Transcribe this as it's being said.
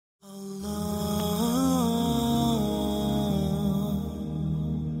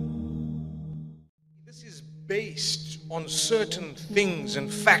based on certain things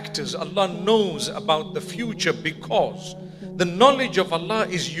and factors. Allah knows about the future because the knowledge of Allah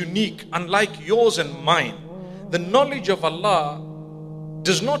is unique, unlike yours and mine. The knowledge of Allah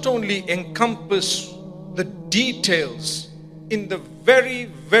does not only encompass the details in the very,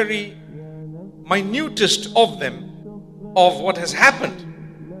 very minutest of them of what has happened,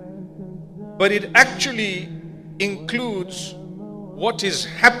 but it actually includes what is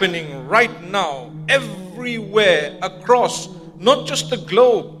happening right now everywhere across not just the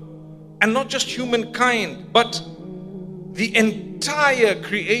globe and not just humankind, but the entire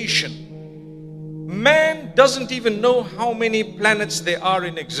creation. Man doesn't even know how many planets there are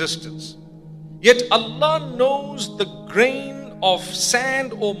in existence. Yet Allah knows the grain of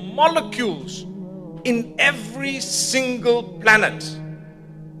sand or molecules in every single planet.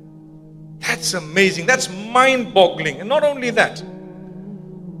 That's amazing. That's mind-boggling. And not only that,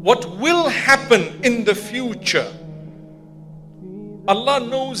 what will happen in the future, Allah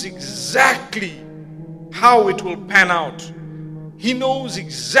knows exactly how it will pan out. He knows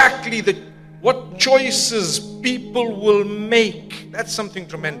exactly what choices people will make. That's something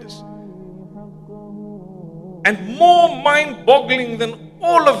tremendous. And more mind-boggling than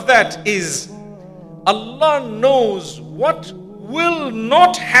all of that is Allah knows what will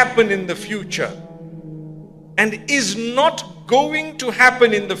not happen in the future and is not going to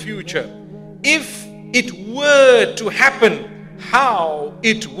happen in the future. If it were to happen, how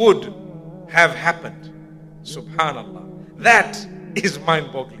it would have happened. Subhanallah. That is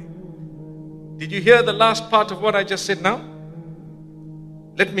mind-boggling. Did you hear the last part of what I just said now?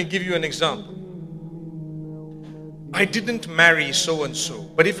 Let me give you an example. I didn't marry so and so,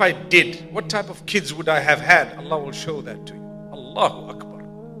 but if I did, what type of kids would I have had? Allah will show that to you. Allahu Akbar.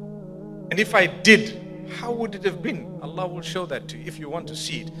 And if I did, how would it have been? Allah will show that to you if you want to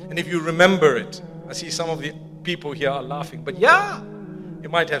see it and if you remember it. I see some of the people here are laughing, but yeah, you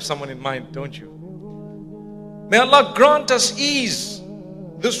might have someone in mind, don't you? May Allah grant us ease.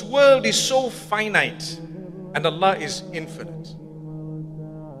 This world is so finite and Allah is infinite.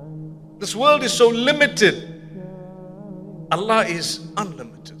 This world is so limited. Allah is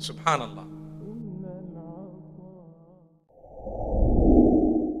unlimited. Subhanallah.